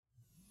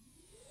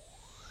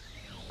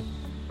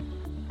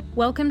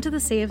Welcome to the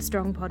CF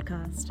Strong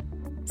podcast.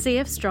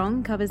 CF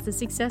Strong covers the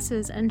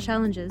successes and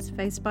challenges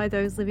faced by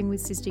those living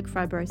with cystic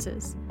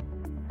fibrosis.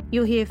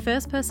 You'll hear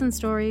first-person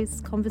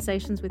stories,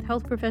 conversations with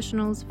health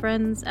professionals,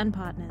 friends and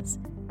partners.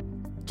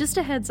 Just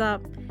a heads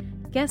up,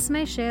 guests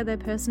may share their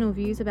personal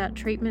views about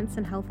treatments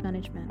and health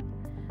management,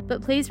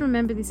 but please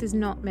remember this is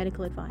not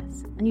medical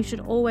advice and you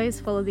should always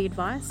follow the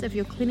advice of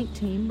your clinic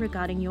team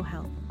regarding your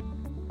health.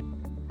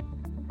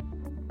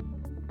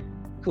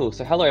 Cool.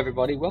 So hello,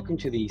 everybody. Welcome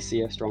to the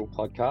CF Strong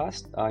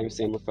podcast. I'm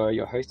Sam Lefaux,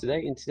 your host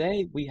today, and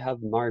today we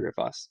have Murray with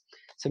us.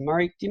 So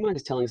Murray, do you mind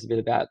just telling us a bit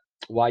about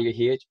why you're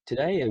here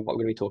today and what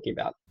we're going to be talking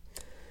about?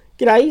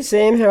 G'day,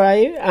 Sam. How are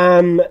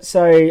you?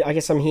 So I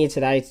guess I'm here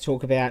today to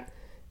talk about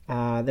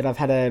that I've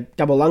had a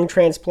double lung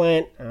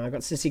transplant. I've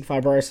got cystic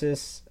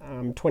fibrosis.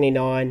 I'm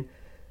 29.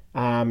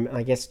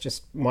 I guess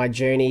just my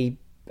journey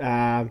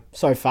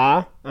so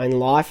far in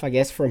life, I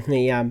guess, from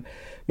the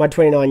my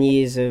 29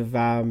 years of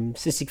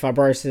cystic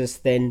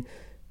fibrosis, then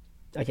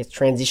I guess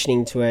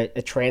transitioning to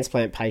a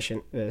transplant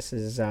patient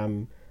versus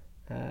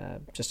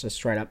just a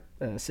straight up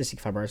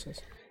cystic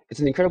fibrosis.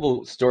 It's an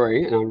incredible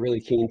story, and I'm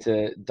really keen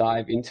to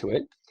dive into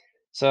it.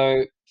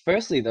 So,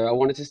 firstly, though, I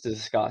wanted just to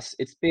discuss.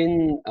 It's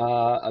been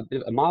a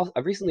bit of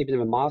a recently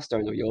been a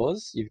milestone of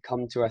yours. You've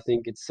come to, I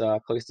think it's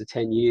close to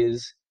 10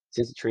 years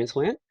since the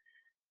transplant.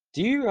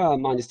 Do you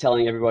mind just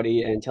telling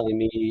everybody and telling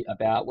me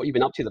about what you've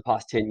been up to the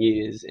past 10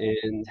 years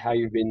and how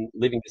you've been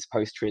living this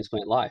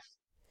post-transplant life?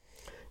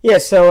 Yeah,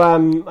 so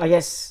I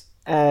guess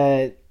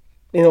in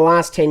the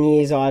last 10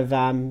 years I've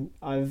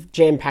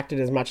jam-packed it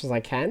as much as I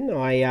can.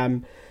 I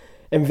am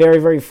very,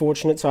 very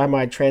fortunate. So I had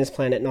my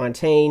transplant at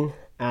 19,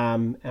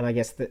 and I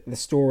guess the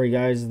story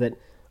goes that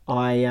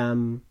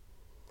I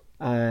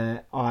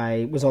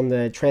was on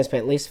the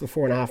transplant list for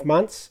 4.5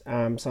 months, so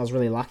I was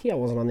really lucky. I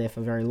wasn't on there for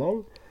very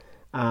long.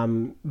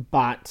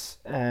 But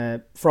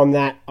from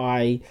that,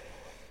 I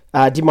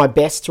did my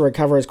best to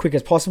recover as quick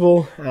as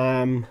possible.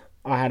 I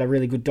had a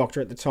really good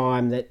doctor at the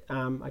time that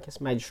I guess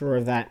made sure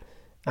of that.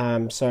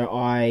 So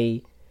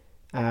I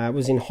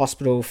was in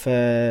hospital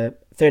for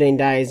 13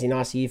 days, in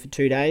ICU for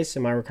 2 days. So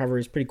my recovery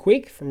is pretty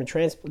quick from a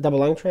double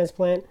lung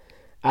transplant.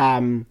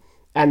 And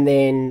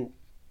then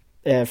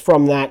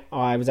from that,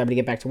 I was able to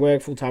get back to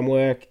work, full-time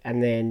work,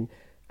 and then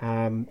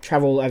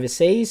travel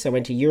overseas. So I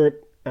went to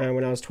Europe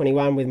when I was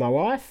 21 with my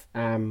wife,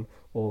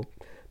 or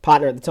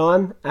partner at the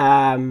time,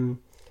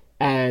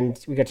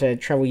 and we got to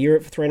travel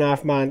Europe for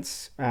 3.5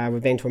 months.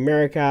 We've been to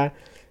America,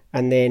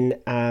 and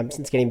then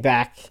since getting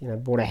back,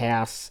 bought a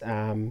house.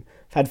 I've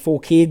had 4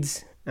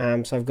 kids,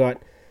 so I've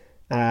got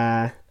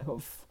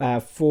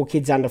 4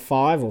 kids under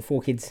 5, or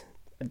 4 kids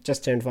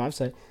just turned 5,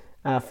 so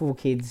 4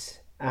 kids,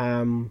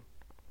 and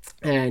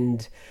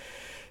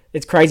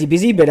it's crazy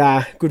busy,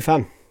 but good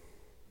fun.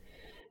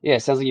 Yeah,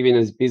 it sounds like you've been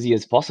as busy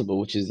as possible,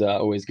 which is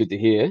always good to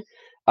hear.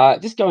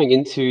 Just going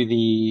into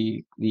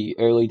the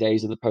early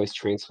days of the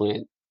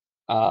post-transplant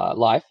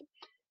life,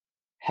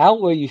 how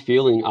were you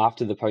feeling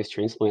after the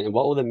post-transplant, and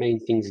what were the main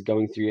things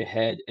going through your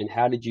head, and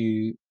how did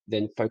you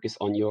then focus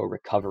on your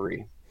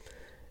recovery?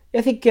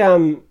 I think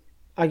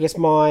I guess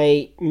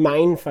my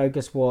main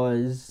focus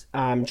was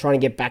trying to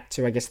get back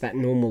to, I guess, that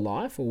normal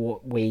life, or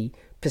what we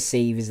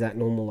perceive as that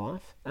normal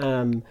life.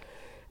 And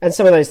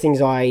some of those things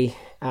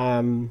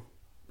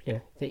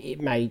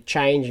it may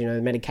change. The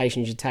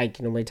medications you take,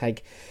 you normally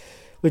take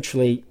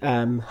literally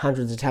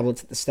hundreds of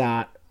tablets at the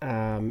start,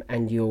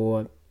 and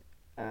you're,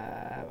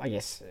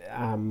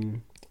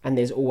 and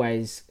there's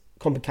always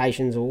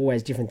complications or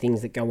always different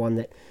things that go on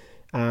that,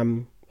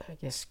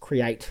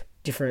 create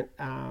different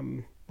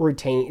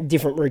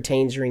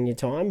routines during your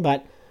time.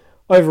 But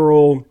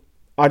overall,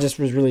 I just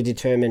was really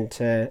determined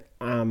to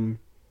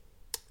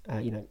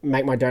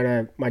make my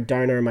donor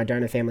and my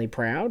donor family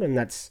proud, and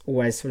that's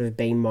always sort of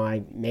been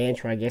my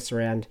mantra, I guess,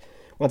 around.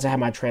 Once I had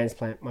my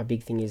transplant, my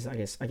big thing is, I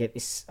guess, I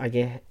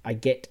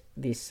get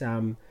this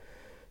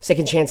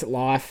second chance at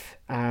life.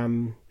 I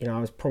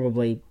was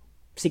probably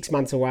 6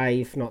 months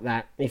away, if not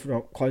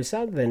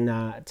closer, than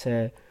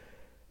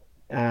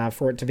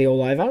for it to be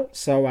all over.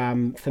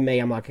 So for me,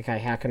 I'm like, okay,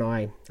 how can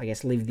I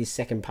guess, live this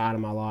second part of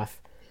my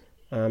life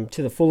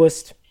to the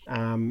fullest,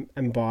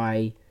 and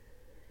by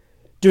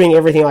doing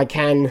everything I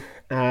can,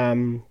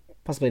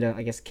 possibly to,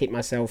 I guess, keep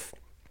myself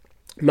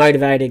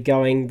motivated,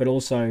 going, but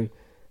also,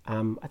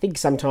 I think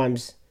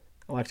sometimes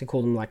I like to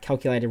call them like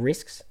calculated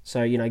risks.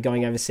 So,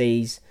 going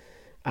overseas,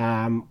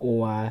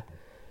 or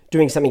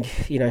doing something,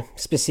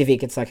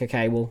 specific. It's like,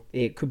 okay, well,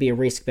 it could be a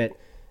risk, but,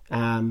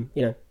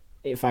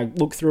 if I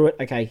look through it,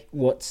 okay,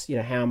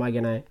 how am I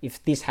going to,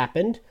 if this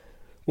happened,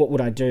 what would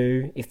I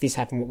do? If this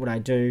happened, what would I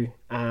do?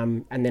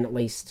 And then at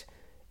least,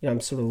 I'm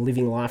sort of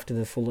living life to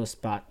the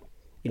fullest, but,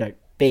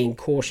 being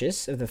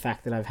cautious of the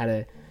fact that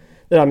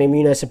that I'm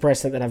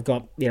immunosuppressant, that I've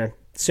got,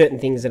 certain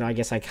things that I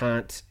guess I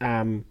can't,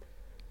 that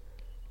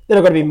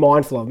I've got to be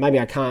mindful of. Maybe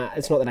I can't,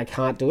 it's not that I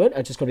can't do it,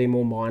 I just got to be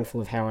more mindful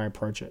of how I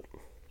approach it.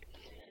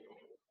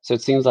 So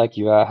it seems like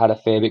you had a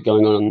fair bit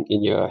going on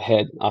in your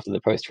head after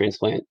the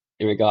post-transplant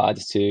in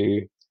regards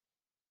to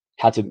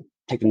how to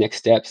take the next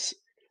steps.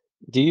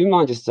 Do you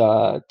mind just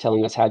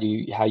telling us how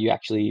you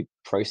actually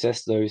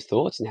process those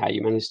thoughts and how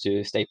you managed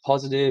to stay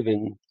positive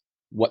and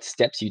what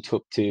steps you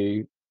took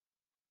to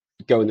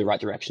go in the right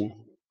direction?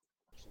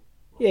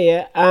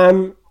 Yeah,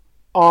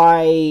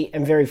 I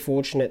am very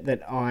fortunate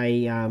that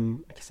I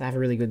guess I have a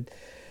really good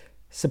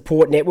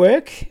support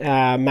network,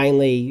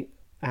 mainly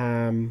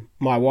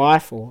my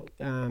wife or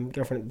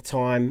girlfriend at the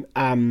time.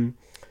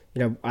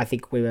 I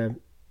think we were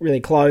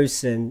really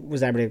close and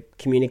was able to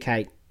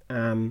communicate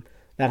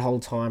that whole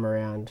time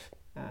around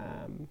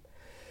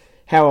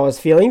how I was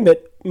feeling.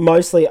 But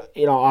mostly,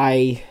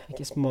 I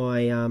guess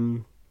my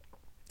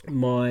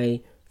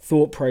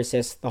thought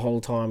process the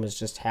whole time was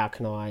just how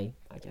can I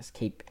guess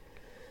keep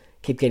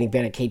getting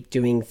better, keep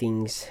doing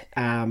things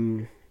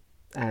to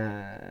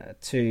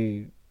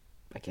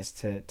I guess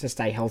to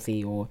stay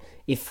healthy, or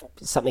if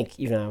something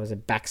was a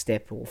back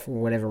step or for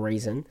whatever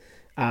reason,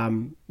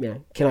 can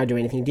I do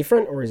anything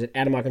different, or is it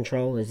out of my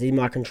control? Is it in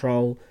my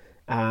control?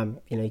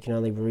 You can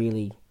only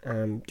really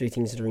do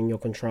things that are in your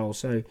control.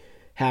 So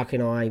what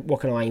can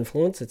I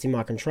influence? It's in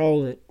my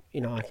control that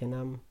I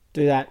can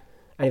do that.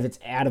 And if it's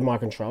out of my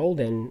control,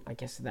 then I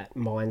guess that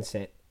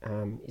mindset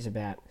is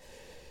about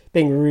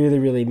being really,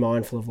 really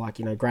mindful of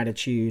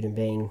gratitude and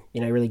being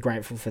really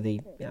grateful for the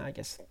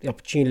the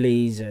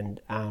opportunities, and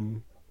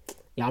I'm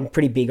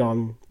pretty big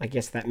on I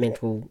guess that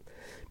mental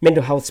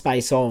health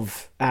space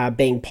of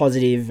being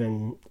positive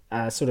and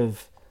sort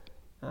of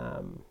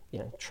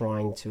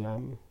trying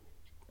to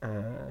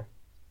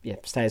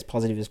stay as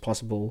positive as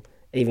possible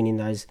even in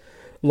those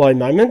low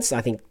moments.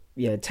 I think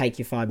take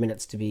your 5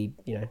 minutes to be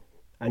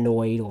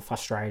annoyed or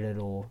frustrated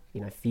or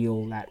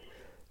feel that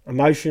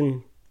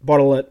emotion,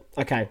 bottle it.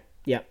 Okay,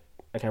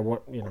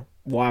 what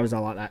why was I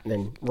like that, and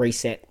then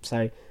reset.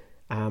 So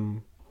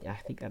I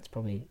think that's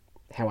probably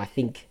how I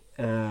think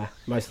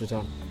most of the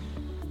time.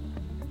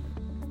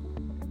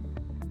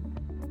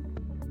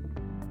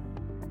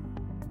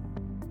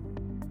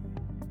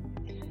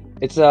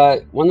 It's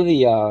one of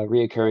the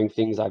reoccurring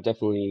things I've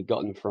definitely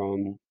gotten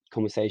from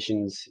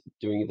conversations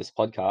doing this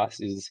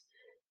podcast is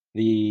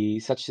the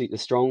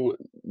strong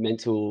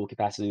mental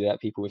capacity that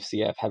people with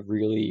CF have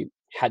really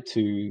had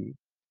to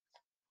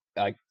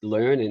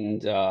learn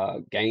and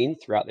gain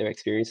throughout their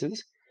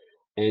experiences.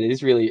 And it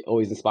is really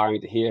always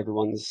inspiring to hear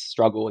everyone's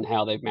struggle and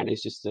how they've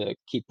managed just to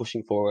keep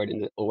pushing forward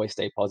and to always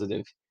stay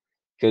positive.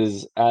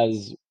 Because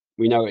as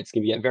we know, it's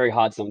going to get very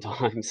hard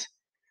sometimes.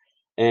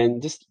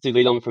 And just to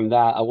lead on from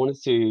that, I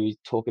wanted to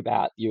talk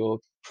about your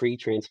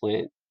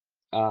pre-transplant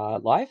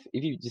life.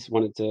 If you just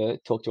wanted to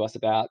talk to us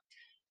about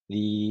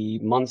the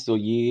months or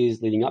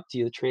years leading up to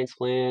your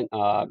transplant,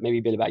 maybe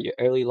a bit about your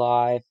early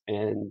life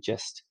and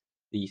just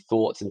the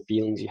thoughts and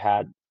feelings you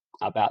had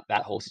about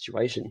that whole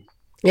situation.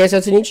 Yeah, so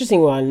it's an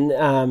interesting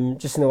one,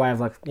 just in the way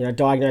of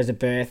diagnosed at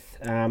birth.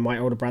 My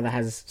older brother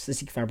has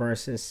cystic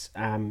fibrosis,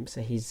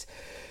 so he's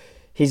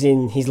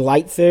in his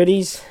late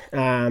 30s,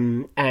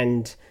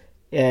 and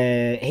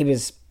he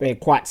was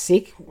quite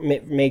sick.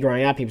 Me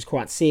growing up, he was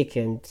quite sick,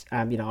 and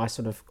I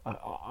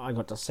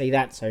got to see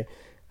that. So,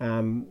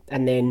 and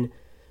then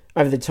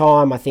over the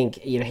time, I think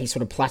he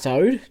sort of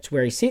plateaued to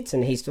where he sits,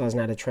 and he still hasn't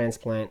had a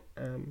transplant.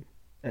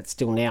 That's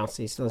still now,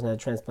 so he still hasn't had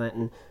a transplant,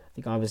 and I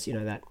think I was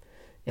that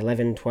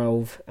 11,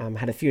 12,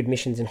 had a few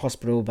admissions in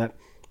hospital, but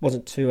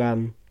wasn't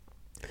too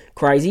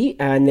crazy.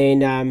 And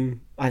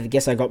then I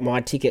guess I got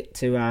my ticket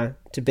to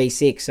be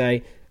sick. So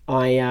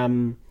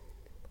I'm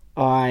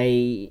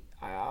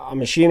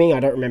assuming, I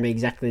don't remember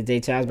exactly the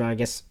details, but I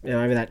guess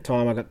over that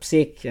time I got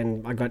sick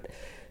and I got a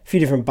few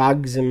different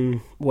bugs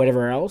and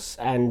whatever else,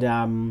 and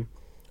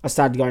I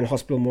started going to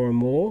hospital more and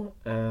more,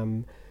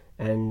 and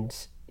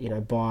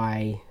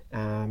by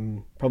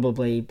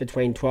probably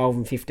between 12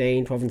 and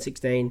 15, 12 and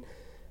 16,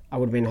 I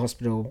would have been in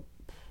hospital,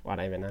 I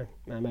don't even know,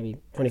 maybe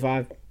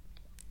 25,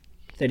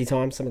 30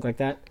 times, something like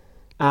that.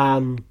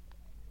 And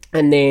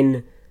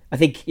then I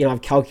think,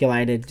 I've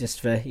calculated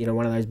just for,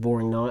 one of those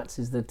boring nights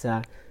is that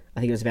I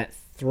think it was about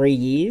 3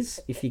 years,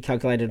 if you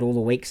calculated all the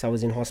weeks I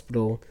was in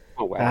hospital.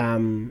 Oh, wow.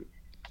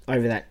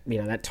 Over that,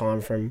 that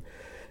time from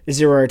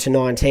 0 to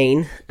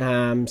 19.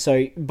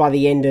 So by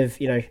the end of,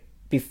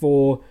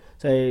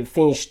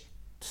 finished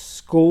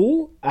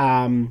school,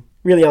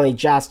 really only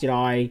just,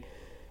 I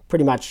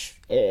pretty much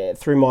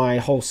through my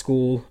whole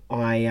school,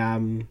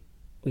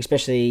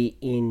 especially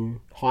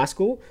in high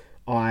school,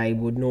 I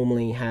would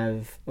normally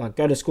have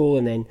go to school,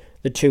 and then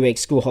the 2 week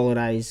school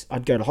holidays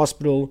I'd go to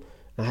hospital,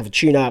 I'd have a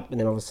tune up, and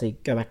then obviously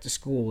go back to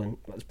school, and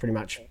that's pretty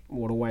much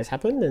what always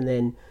happened. And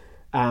then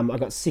I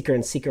got sicker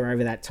and sicker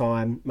over that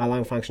time. My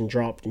lung function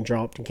dropped and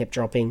kept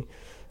dropping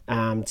to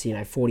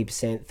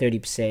 40%,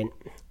 30%,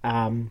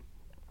 and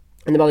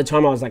then by the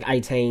time I was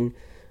 18,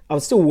 I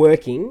was still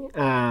working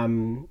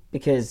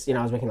because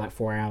I was working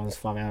 4 hours,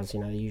 5 hours, the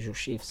usual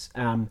shifts.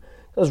 I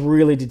was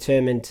really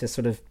determined to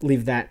sort of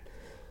live that,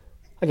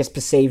 I guess,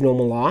 perceived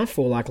normal life,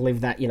 or live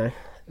that,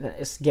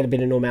 get a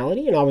bit of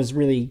normality. And I was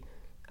really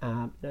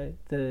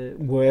the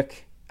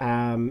work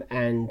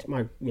and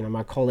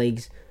my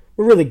colleagues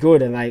were really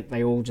good, and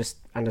they all just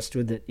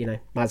understood that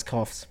Muzz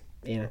coughs,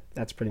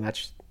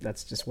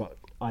 that's just what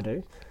I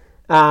do.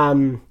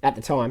 At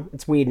the time,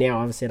 it's weird now.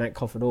 Obviously, I don't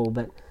cough at all.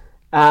 But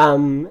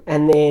and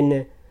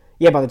then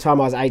by the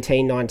time I was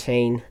 18,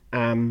 19,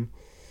 I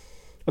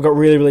got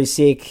really, really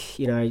sick.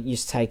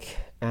 Used to take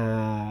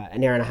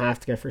an hour and a half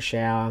to go for a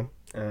shower,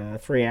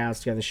 3 hours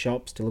to go to the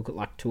shops to look at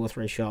like 2 or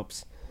 3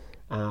 shops.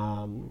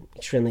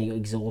 Extremely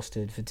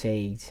exhausted,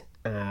 fatigued,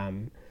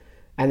 and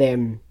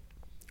then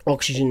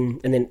oxygen.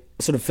 And then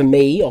sort of for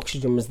me,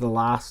 oxygen was the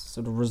last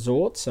sort of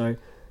resort. So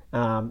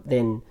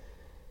then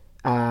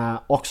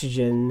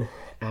oxygen,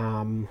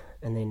 and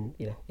then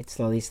it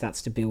slowly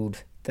starts to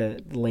build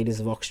the litres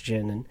of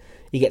oxygen, and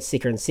you get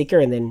sicker and sicker.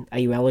 And then are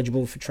you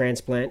eligible for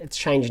transplant? It's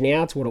changed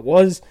now to what it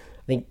was.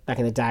 I think back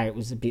in the day it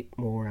was a bit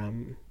more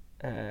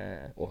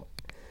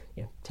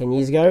 10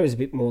 years ago it was a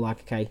bit more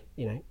like, okay,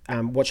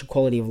 what's your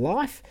quality of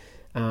life,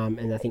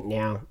 and I think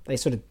now they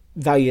sort of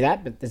value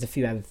that, but there's a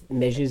few other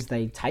measures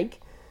they take.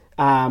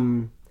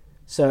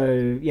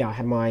 So I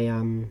had my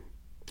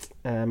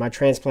my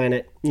transplant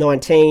at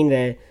 19.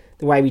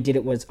 The way we did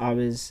it was I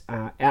was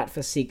out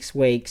for 6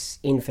 weeks,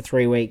 in for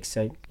 3 weeks.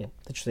 So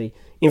literally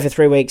in for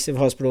 3 weeks of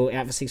hospital,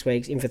 out for 6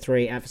 weeks, in for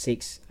 3, out for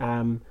 6.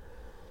 And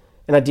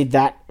I did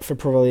that for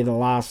probably the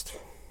last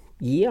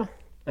year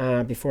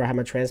before I had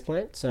my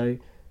transplant. So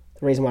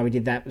the reason why we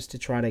did that was to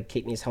try to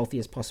keep me as healthy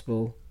as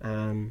possible,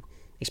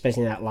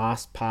 especially in that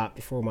last part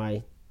before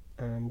my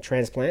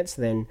transplants.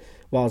 Then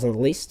while I was on the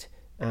list,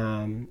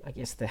 I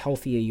guess the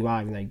healthier you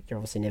are, even though you're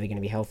obviously never going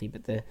to be healthy,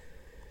 but the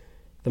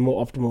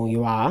more optimal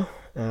you are,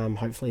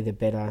 hopefully the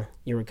better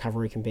your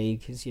recovery can be,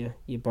 because your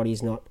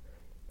body's not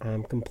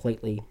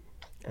completely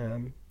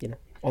on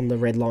the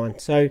red line.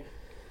 So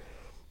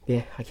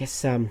I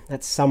guess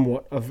that's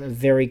somewhat of a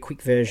very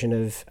quick version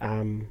of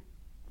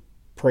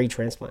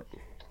pre-transplant.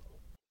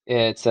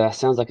 Yeah, it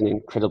sounds like an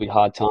incredibly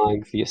hard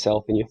time for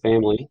yourself and your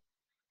family.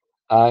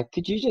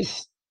 Could you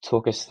just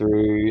talk us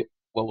through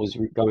what was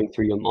going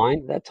through your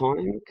mind at that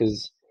time?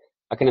 Because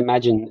I can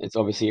imagine it's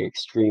obviously an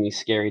extremely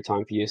scary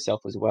time for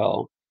yourself as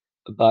well.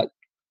 But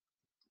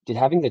did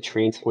having the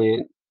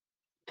transplant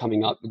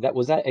coming up,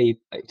 was that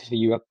for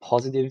you a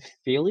positive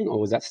feeling, or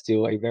was that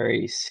still a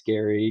very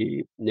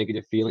scary,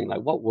 negative feeling?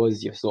 Like, what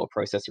was your thought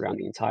process around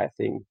the entire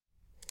thing?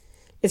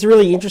 It's a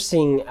really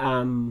interesting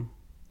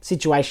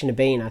situation to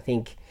be in. I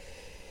think,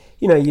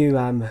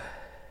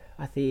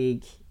 I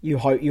think you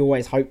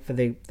always hope for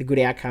the good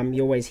outcome.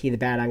 You always hear the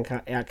bad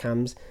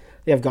outcomes.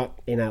 I've got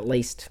at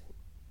least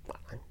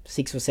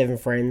 6 or 7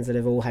 friends that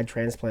have all had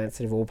transplants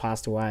that have all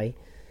passed away.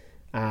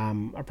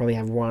 I probably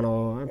have 1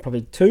 or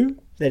probably 2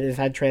 that have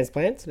had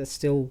transplants that are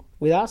still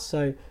with us.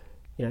 So,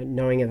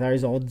 knowing of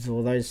those odds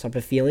or those type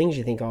of feelings,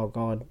 you think, oh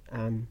God,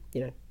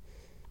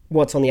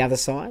 what's on the other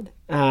side?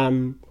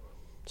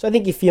 So I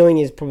think your feeling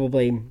is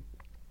probably,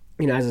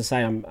 as I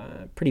say, I'm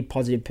a pretty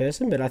positive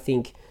person, but I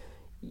think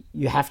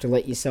you have to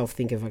let yourself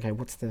think of, okay,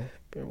 what's the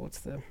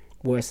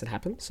worst that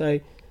happens? So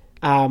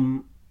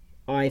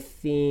I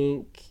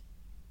think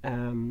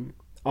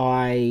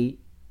I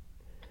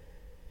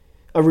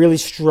really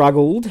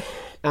struggled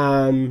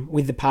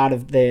with the part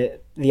of the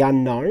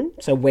unknown.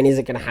 So when is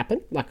it going to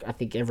happen? Like, I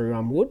think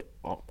everyone would.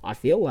 I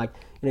feel like,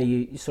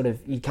 you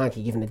can't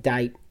get given a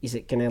date. Is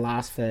it going to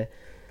last for,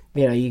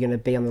 you're going to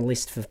be on the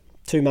list for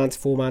 2 months,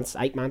 4 months,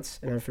 8 months?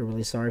 And I feel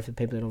really sorry for the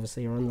people that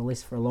obviously are on the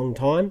list for a long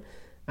time,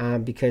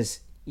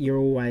 because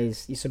you're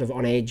sort of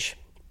on edge.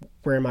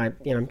 Where am I?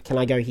 Can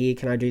I go here?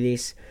 Can I do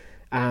this?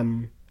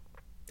 When's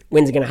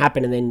it going to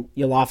happen? And then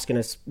your life's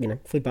going to,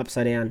 flip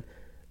upside down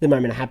the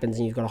moment it happens,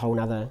 and you've got a whole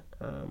nother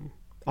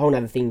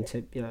thing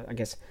to, I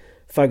guess,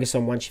 focus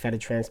on once you've had a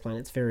transplant.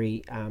 It's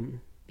very,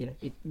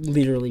 it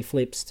literally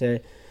flips to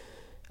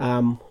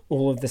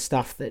all of the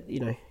stuff that,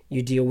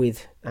 you deal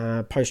with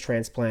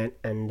post-transplant,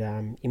 and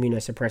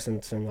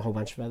immunosuppressants and a whole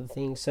bunch of other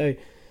things. So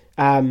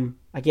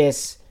I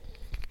guess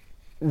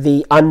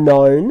the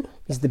unknown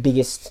is the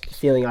biggest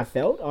feeling I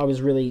felt. I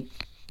was really,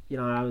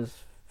 I was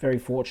very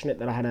fortunate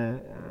that I had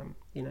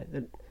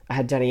that I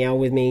had Danielle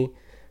with me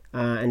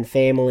and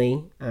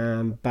family,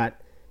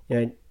 but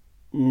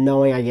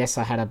knowing, I guess,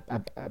 I had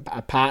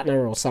a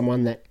partner or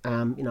someone that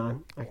I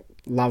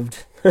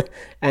loved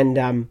and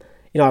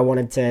I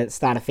wanted to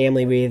start a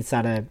family with,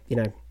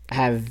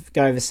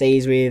 go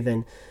overseas with,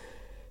 and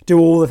do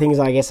all the things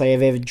I guess I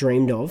have ever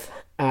dreamed of,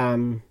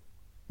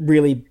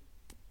 really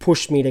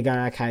pushed me to go,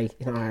 okay,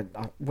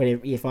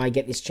 if I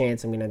get this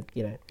chance, I'm gonna,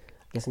 I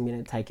guess I'm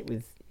gonna take it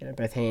with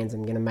both hands.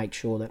 I'm gonna make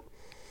sure that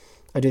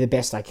I do the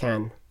best I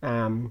can,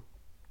 and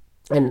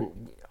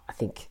I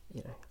think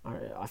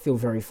I feel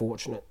very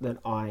fortunate that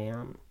I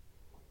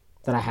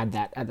had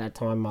that at that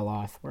time in my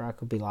life, where I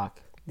could be like,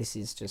 this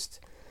is just,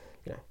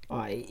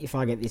 if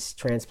I get this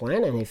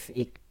transplant, and if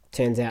it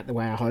turns out the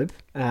way I hope,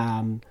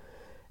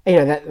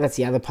 that's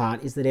the other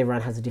part, is that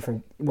everyone has a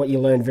different. What you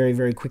learn very,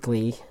 very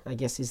quickly, I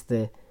guess, is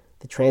the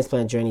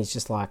transplant journey is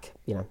just like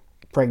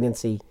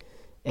pregnancy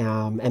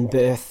and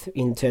birth,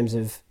 in terms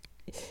of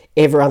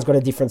everyone's got a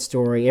different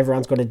story.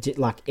 Everyone's got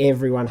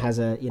everyone has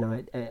a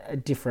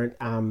different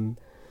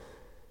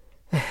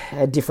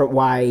different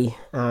way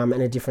and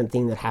a different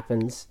thing that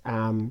happens.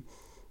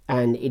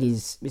 and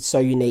it's so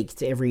unique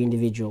to every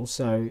individual.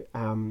 So,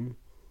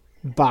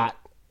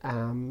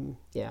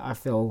 I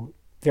feel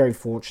very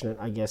fortunate,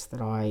 I guess, that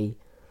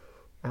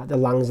the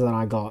lungs that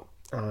I got,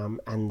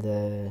 and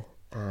the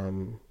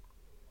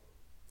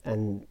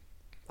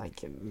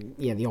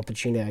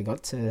opportunity I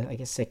got to, I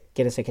guess,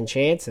 get a second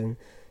chance and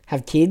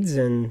have kids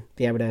and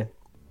be able to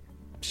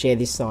share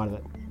this side of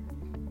it.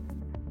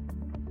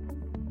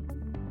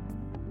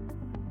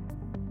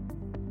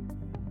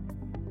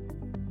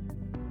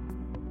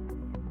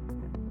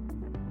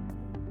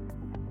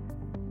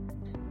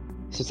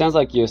 So it sounds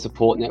like your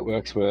support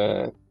networks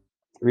were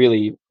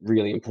really,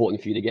 really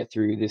important for you to get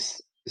through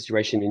this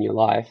situation in your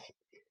life.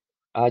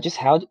 Just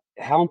how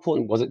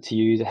important was it to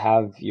you to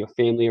have your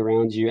family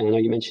around you? And I know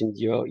you mentioned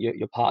your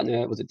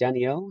partner. Was it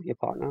Danielle, your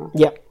partner,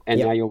 Yep, and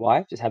now yep, your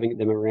wife? Just having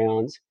them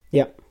around.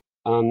 yep.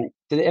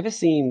 Did it ever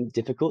seem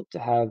difficult to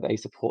have a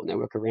support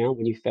network around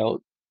when you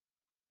felt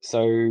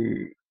so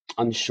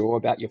unsure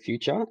about your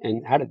future?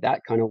 And how did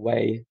that kind of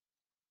weigh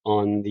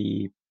on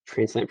the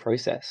transplant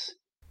process?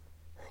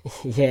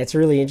 Yeah, it's a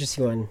really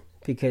interesting one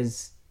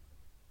because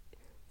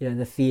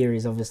the fear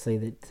is obviously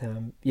that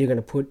you're going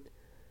to put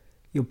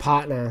your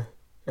partner,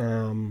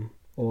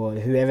 or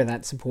whoever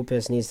that support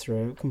person is,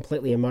 through a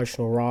completely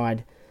emotional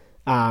ride,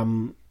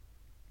 and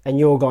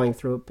you're going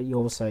through it, but you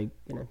also,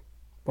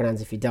 what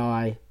happens if you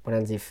die? What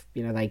happens if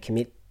they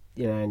commit?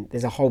 And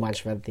there's a whole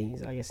bunch of other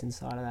things, I guess,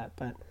 inside of that.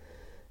 But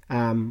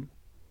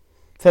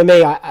for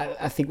me,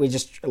 I think we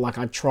just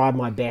I tried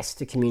my best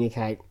to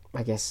communicate.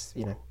 I guess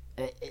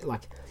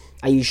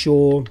are you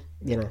sure?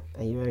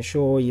 Are you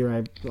sure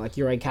you're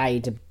okay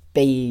to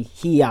be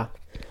here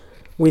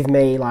with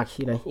me?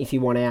 If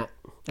you want out,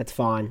 that's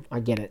fine. I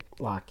get it.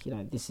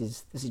 This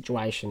is the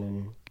situation,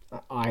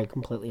 and I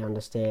completely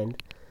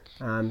understand.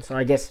 So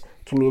I guess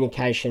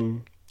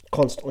communication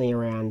constantly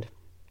around,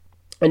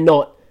 and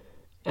not,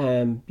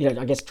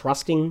 I guess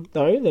trusting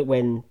though that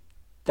when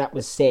that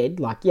was said,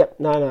 yep,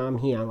 no, I'm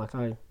here. I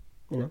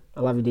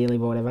love you dearly,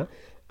 or whatever.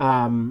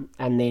 And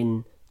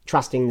then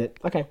trusting that,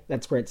 okay,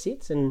 that's where it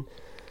sits. And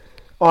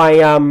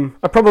I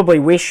probably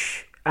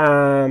wish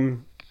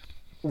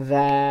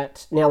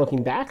that, now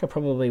looking back, I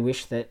probably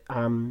wish that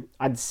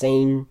I'd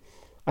seen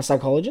a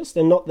psychologist,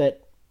 and not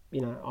that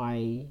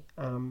I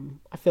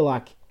feel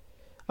like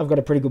I've got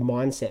a pretty good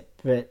mindset,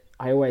 but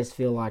I always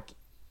feel like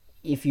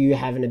if you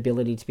have an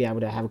ability to be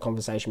able to have a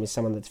conversation with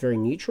someone that's very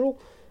neutral,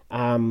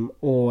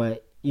 or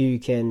you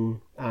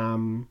can,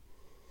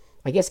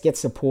 I guess, get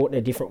support in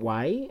a different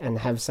way and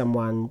have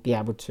someone be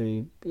able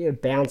to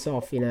bounce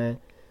off in a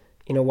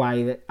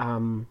way that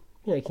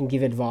can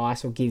give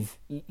advice or give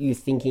you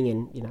thinking.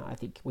 And I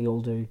think we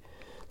all do.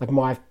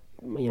 My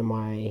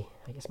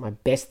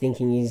best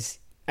thinking is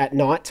at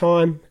night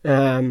time,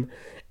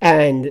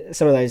 and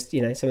some of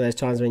those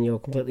times when you're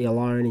completely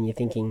alone and you're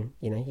thinking,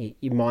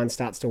 your mind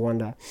starts to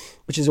wander,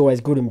 which is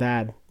always good and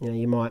bad.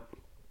 You might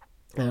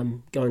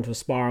go into a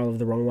spiral of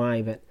the wrong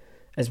way, but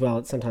as well,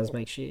 it sometimes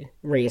makes you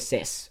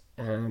reassess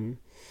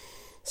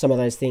some of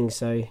those things.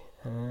 So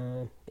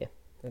I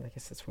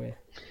guess that's where.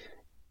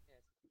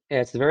 Yeah,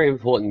 it's a very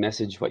important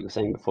message what you were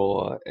saying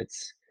before.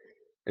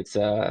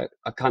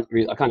 I can't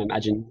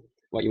imagine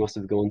what you must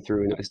have gone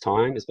through in those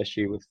times,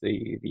 especially with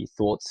the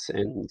thoughts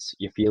and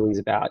your feelings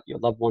about your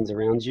loved ones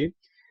around you.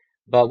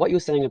 But what you were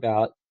saying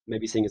about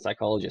maybe seeing a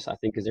psychologist, I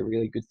think, is a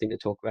really good thing to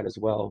talk about as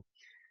well,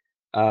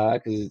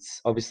 because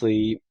it's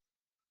obviously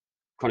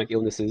chronic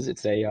illnesses.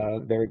 It's a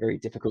very, very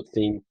difficult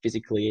thing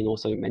physically and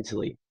also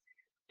mentally.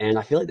 And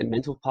I feel like the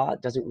mental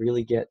part doesn't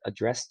really get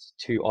addressed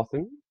too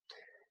often.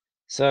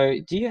 So,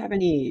 do you have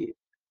any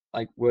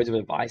words of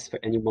advice for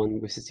anyone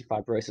with cystic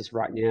fibrosis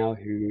right now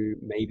who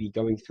may be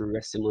going through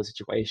a similar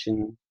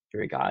situation in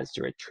regards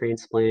to a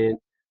transplant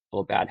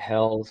or bad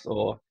health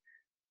or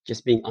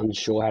just being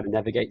unsure how to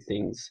navigate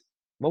things?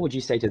 What would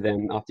you say to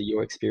them after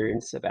your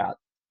experience about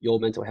your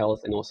mental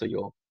health and also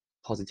your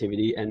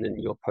positivity and then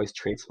your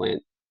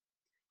post-transplant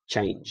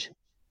change?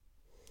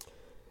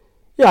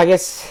 Yeah, I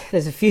guess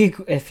there's a few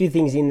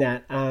things in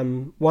that.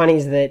 One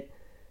is that,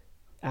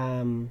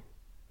 you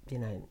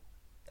know,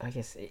 I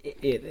guess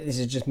this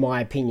is just my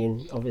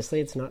opinion.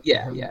 Obviously, it's not.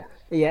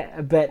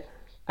 Yeah. But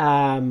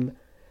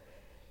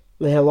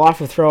life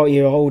will throw at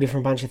you a whole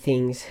different bunch of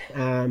things,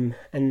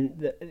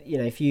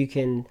 if you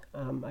can,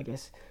 I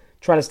guess,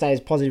 try to stay as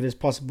positive as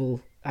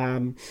possible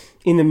in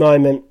the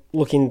moment.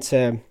 Look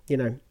into,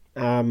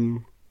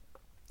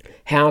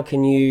 how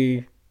can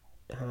you,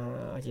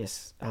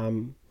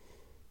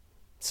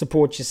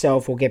 support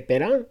yourself or get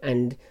better,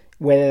 and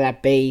whether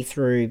that be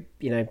through,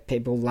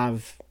 people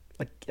love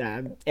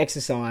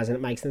exercise and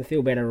it makes them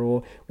feel better,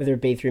 or whether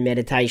it be through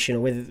meditation, or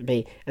whether it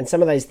be, and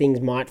some of those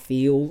things might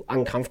feel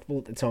uncomfortable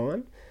at the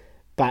time,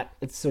 but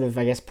it's sort of,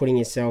 I guess, putting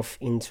yourself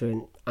into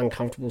an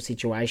uncomfortable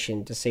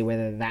situation to see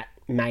whether that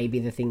may be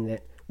the thing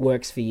that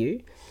works for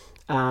you.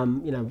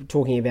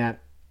 Talking about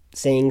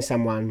seeing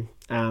someone,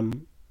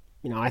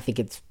 I think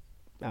it's,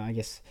 I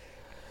guess,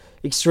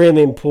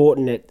 extremely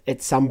important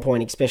at some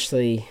point,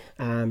 especially,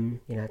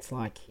 it's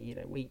like,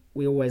 we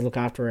always look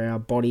after our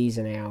bodies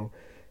and our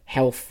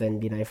health,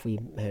 and if we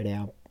hurt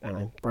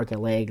broke our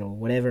leg or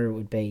whatever it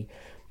would be,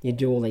 you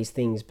do all these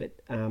things. But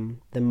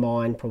the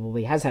mind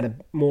probably has had a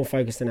more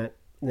focus than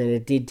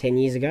it did 10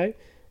 years ago.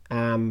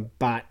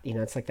 But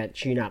it's like that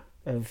tune up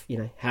of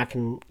how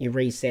can you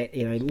reset,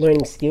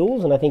 learning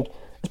skills. And I think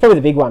it's probably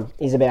the big one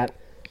is about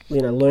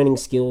learning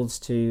skills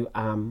to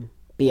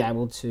be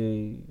able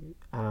to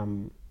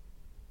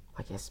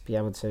be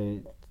able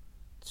to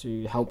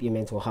help your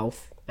mental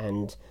health,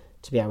 and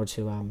to be able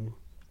to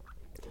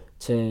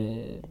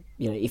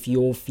if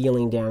you're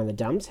feeling down in the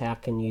dumps, how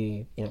can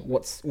you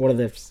what are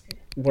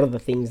the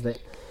things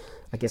that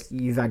I guess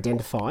you've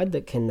identified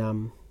that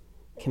can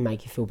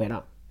make you feel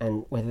better,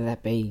 and whether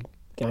that be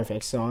going for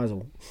exercise,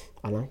 or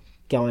I don't know,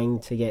 going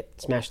to get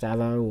smashed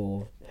avo,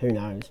 or who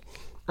knows,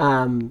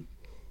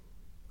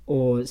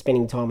 or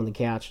spending time on the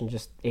couch and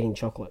just eating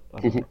chocolate.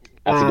 I don't know.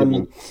 That's a good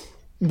one.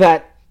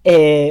 But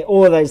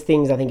all of those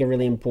things I think are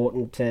really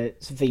important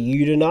for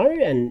you to know.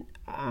 And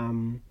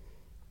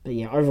but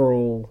yeah,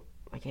 overall,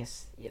 I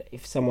guess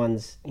if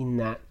someone's in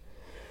the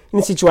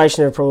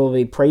situation of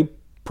probably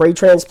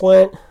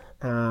pre-transplant,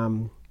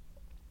 I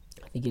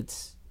think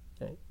it's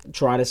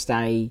try to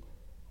stay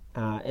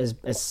as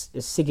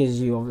sick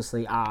as you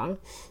obviously are.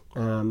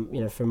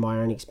 From my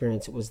own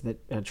experience, it was that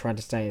I tried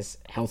to stay as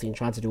healthy and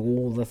tried to do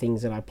all the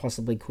things that I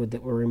possibly could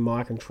that were in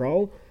my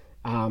control.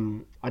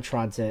 I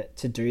tried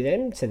to do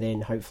them to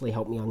then hopefully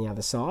help me on the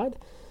other side.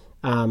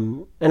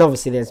 And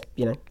obviously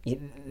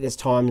there's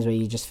times where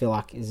you just feel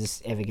like, is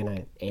this ever going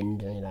to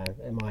end?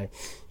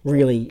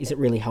 Is it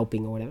really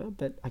helping or whatever?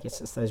 But I guess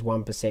it's those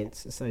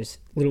 1%, it's those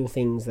little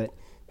things that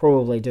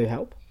probably do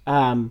help.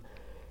 And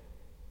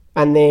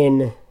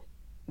then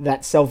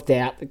that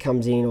self-doubt that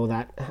comes in, or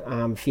that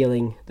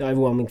feeling, the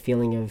overwhelming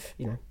feeling of,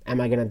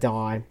 am I going to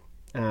die?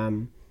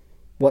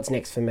 What's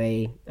next for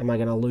me? Am I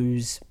going to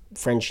lose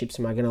friendships?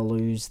 Am I going to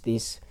lose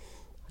this?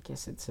 I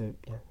guess it's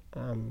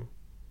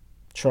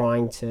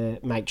trying to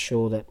make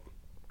sure that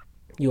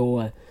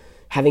you're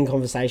having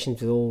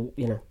conversations with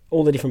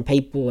all the different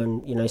people,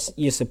 and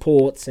your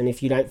supports. And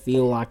if you don't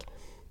feel like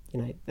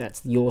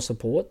that's your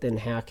support, then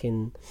how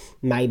can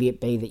maybe it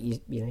be that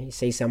you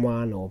see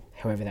someone, or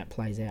however that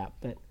plays out.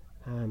 But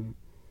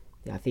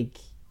I think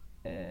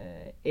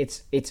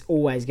it's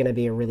always going to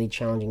be a really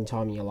challenging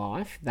time in your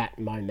life, that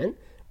moment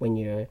when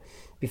you're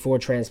before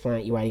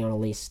transplant, you're waiting on a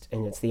list,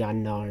 and it's the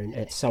unknown.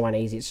 It's so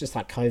uneasy. It's just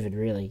like COVID,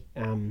 really.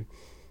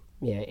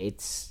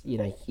 It's you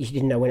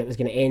didn't know when it was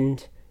going to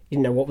end. You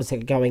didn't know what was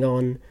going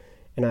on,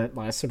 and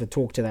I sort of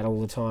talk to that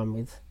all the time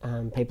with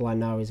people I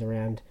know, is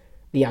around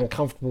the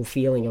uncomfortable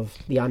feeling of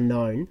the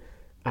unknown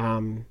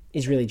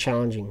is really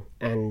challenging.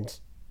 And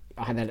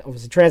I had that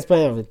obviously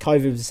transplant. With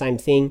COVID was the same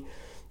thing.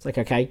 It's like,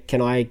 okay,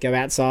 can I go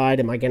outside?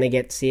 Am I going to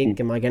get sick?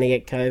 Am I going to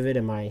get COVID?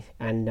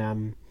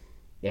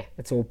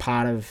 It's all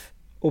part of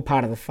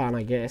the fun,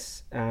 I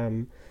guess,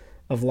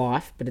 of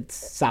life. But it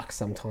sucks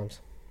sometimes.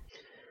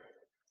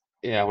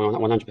 Yeah,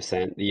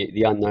 100%.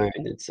 The unknown.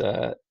 It's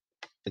a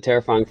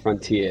terrifying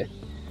frontier.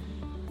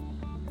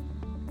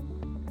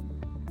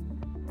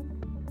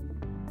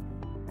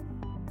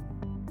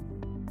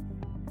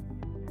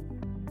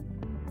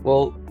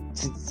 Well,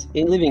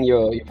 in living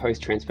your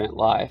post-transplant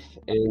life,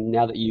 and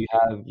now that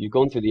you've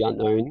gone through the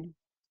unknown,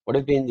 what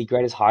have been the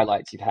greatest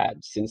highlights you've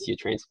had since your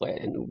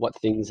transplant, and what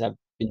things have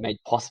been made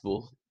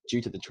possible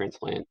due to the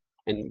transplant,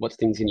 and what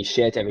things can you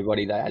share to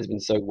everybody that has been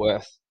so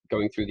worth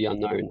going through the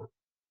unknown?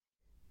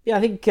 Yeah,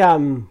 I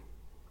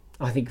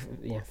think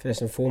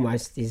first and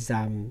foremost is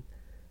being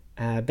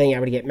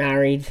able to get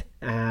married,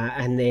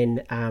 and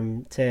then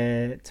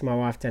to my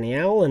wife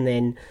Danielle, and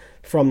then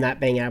from that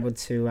being able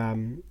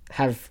to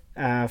have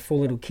 4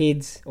 little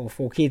kids, or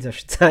 4 kids, I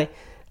should say.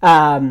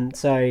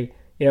 So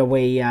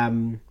we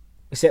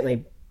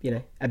certainly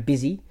are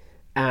busy,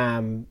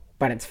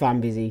 but it's fun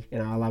busy.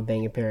 I love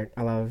being a parent.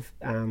 I love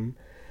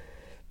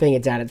being a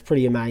dad. It's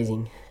pretty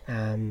amazing.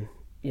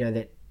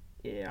 That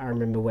I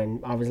remember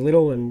when I was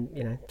little, and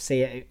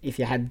if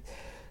you had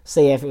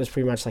CF, it was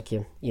pretty much like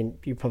you're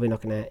probably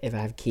not going to ever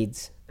have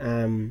kids.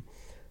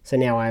 So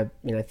now I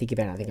think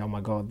about it, I think, oh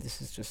my God,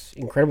 this is just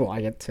incredible.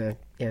 I get to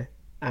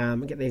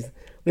get these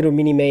little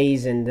mini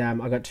me's, and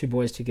I got 2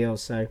 boys, 2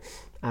 girls, so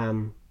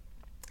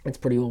it's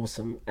pretty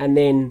awesome. And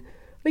then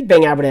I think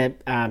being able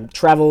to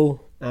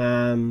travel,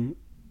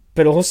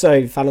 but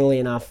also, funnily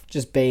enough,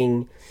 just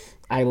being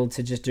able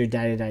to just do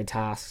day-to-day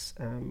tasks.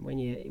 When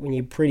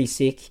you're pretty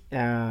sick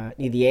near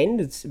the end,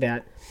 it's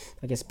about,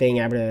 I guess, being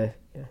able to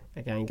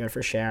again go for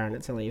a shower, and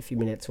it's only a few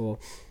minutes. Or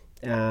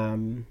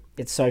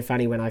it's so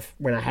funny when I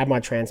had my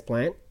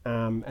transplant,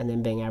 and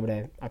then being able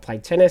to, I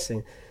played tennis,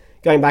 and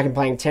going back and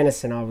playing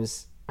tennis, and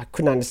I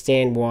couldn't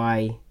understand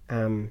why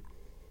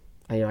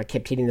I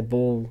kept hitting the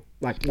ball.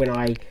 Like when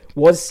I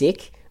was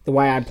sick, the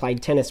way I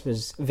played tennis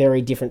was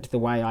very different to the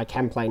way I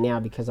can play now,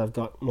 because I've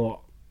got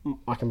more,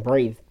 I can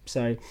breathe.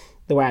 So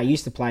the way I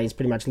used to play is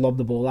pretty much lob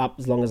the ball up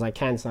as long as I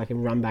can, so I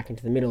can run back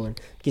into the middle, and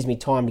it gives me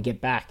time to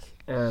get back.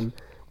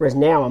 Whereas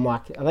now I'm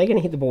like, are they going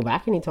to hit the ball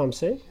back anytime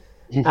soon?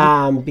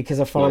 Because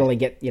I finally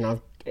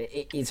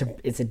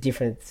it's a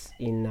difference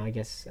in, I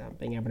guess,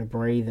 being able to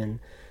breathe and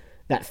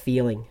that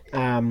feeling.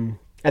 And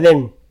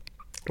then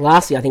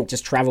lastly, I think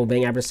just travel,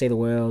 being able to see the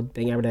world,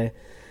 being able to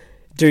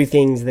do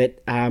things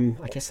that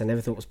I guess I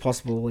never thought was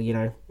possible.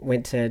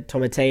 Went to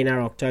Tomatina,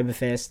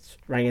 Oktoberfest,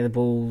 Ring of the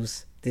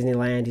Bulls,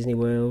 Disneyland, Disney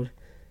World,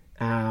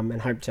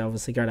 and hope to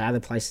obviously go to other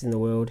places in the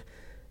world.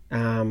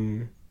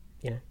 When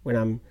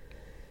I'm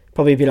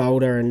probably a bit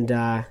older and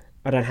I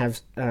don't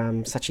have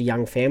such a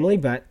young family,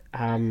 but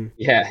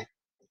Yeah,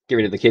 get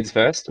rid of the kids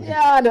first.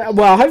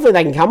 well, hopefully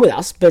they can come with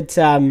us, but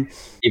Even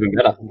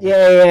better.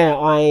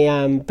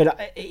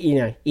 but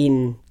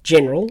in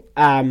general,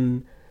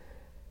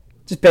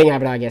 just being able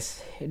to, I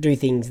guess, do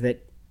things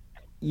that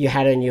you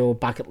had on your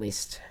bucket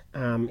list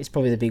is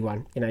probably the big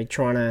one.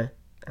 Trying to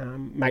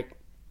make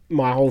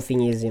my whole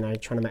thing is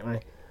trying to make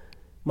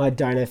my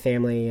donor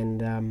family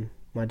and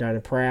my donor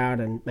proud,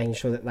 and making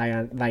sure that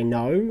they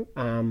know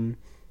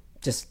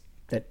just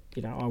that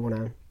I want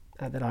to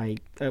that I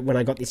when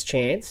I got this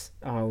chance,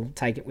 I'll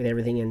take it with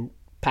everything and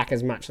pack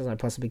as much as I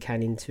possibly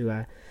can into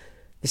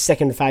the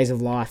second phase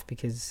of life,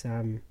 because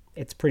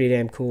it's pretty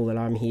damn cool that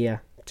I'm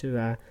here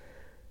to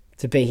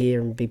be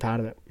here and be part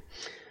of it.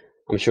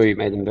 I'm sure you've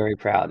made them very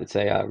proud. It's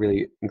a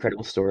really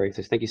incredible story.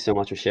 So thank you so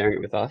much for sharing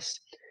it with us.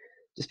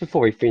 Just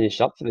before we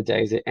finish up for the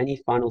day, is there any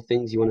final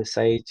things you want to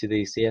say to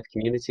the CF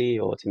community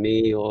or to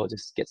me, or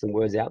just get some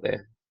words out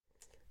there?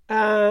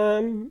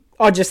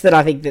 Just that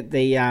I think that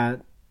the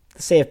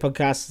CF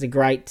podcast is a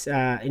great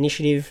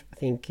initiative. I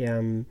think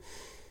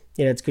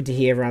it's good to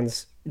hear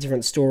everyone's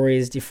different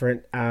stories,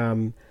 different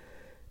the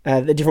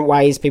different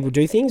ways people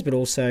do things, but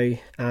also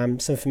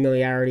some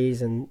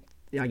familiarities and,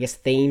 I guess,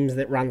 themes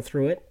that run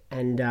through it.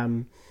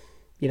 And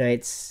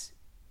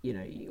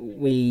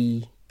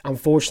we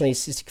unfortunately,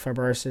 cystic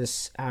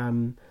fibrosis,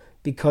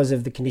 because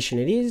of the condition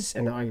it is,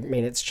 and I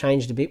mean it's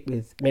changed a bit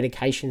with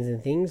medications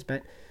and things,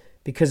 but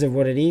because of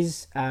what it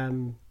is,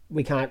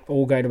 we can't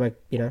all go to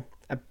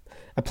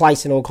a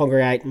place and all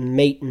congregate and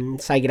meet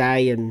and say good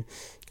day and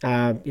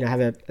have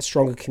a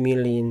stronger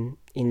community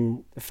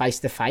in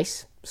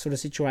face-to-face sort of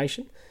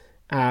situation.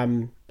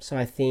 So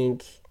I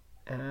think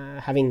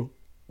having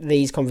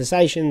these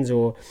conversations,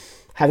 or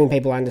having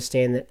people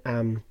understand that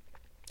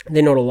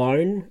they're not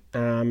alone,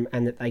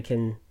 and that they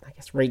can, I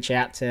guess, reach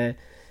out to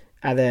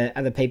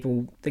other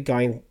people that are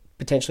going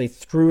potentially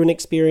through an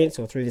experience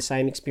or through the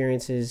same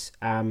experiences.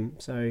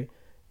 So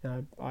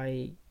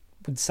I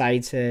would say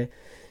to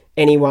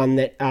anyone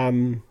that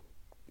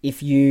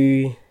if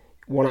you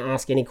want to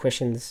ask any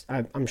questions,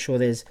 I'm sure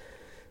there's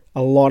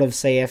a lot of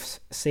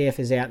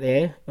CFs out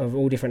there of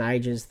all different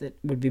ages that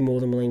would be more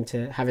than willing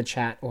to have a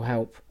chat or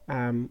help.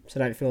 So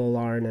don't feel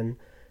alone, and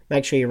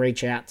make sure you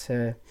reach out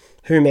to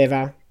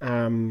whomever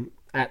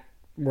at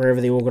wherever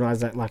the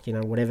organiser,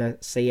 whatever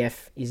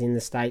CF is in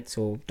the States,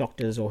 or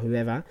doctors or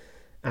whoever,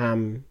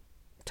 to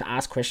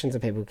ask questions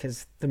of people,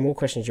 because the more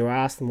questions you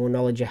ask, the more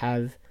knowledge you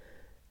have,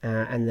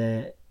 and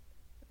it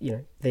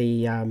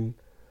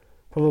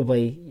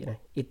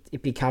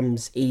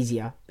becomes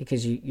easier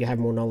because you have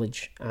more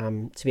knowledge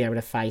to be able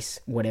to face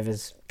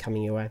whatever's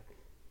coming your way.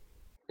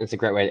 It's a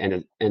great way to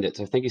end it.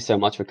 So thank you so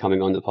much for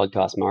coming on the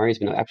podcast, Murray. It's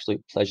been an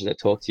absolute pleasure to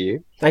talk to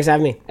you. Thanks for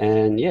having me.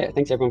 And yeah,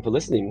 thanks everyone for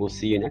listening. We'll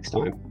see you next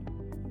time.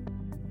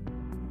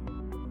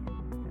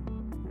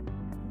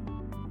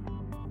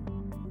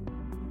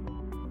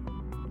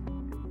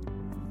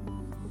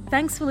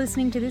 Thanks for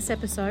listening to this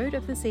episode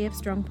of the CF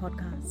Strong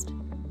podcast.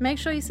 Make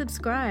sure you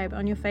subscribe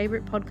on your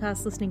favourite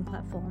podcast listening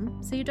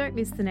platform so you don't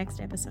miss the next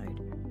episode.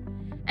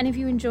 And if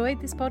you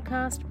enjoyed this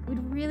podcast, we'd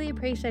really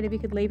appreciate if you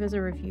could leave us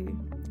a review.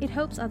 It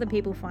helps other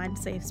people find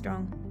CF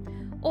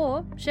Strong.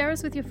 Or share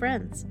us with your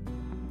friends.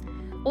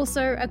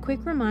 Also, a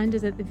quick reminder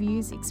that the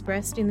views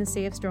expressed in the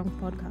CF Strong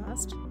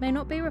podcast may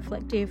not be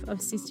reflective of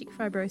Cystic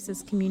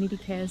Fibrosis Community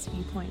Care's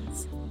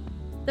viewpoints.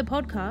 The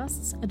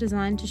podcasts are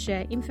designed to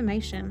share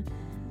information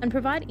and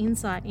provide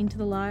insight into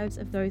the lives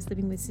of those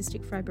living with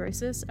cystic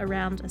fibrosis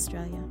around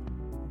Australia.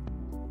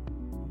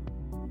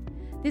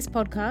 This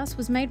podcast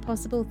was made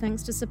possible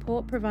thanks to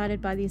support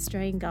provided by the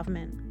Australian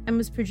Government and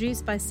was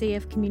produced by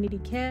CF Community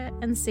Care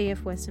and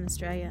CF Western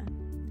Australia.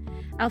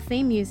 Our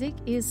theme music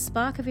is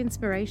Spark of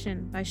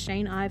Inspiration by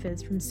Shane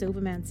Ivers from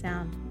Silverman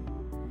Sound.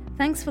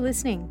 Thanks for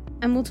listening,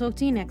 and we'll talk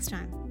to you next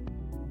time.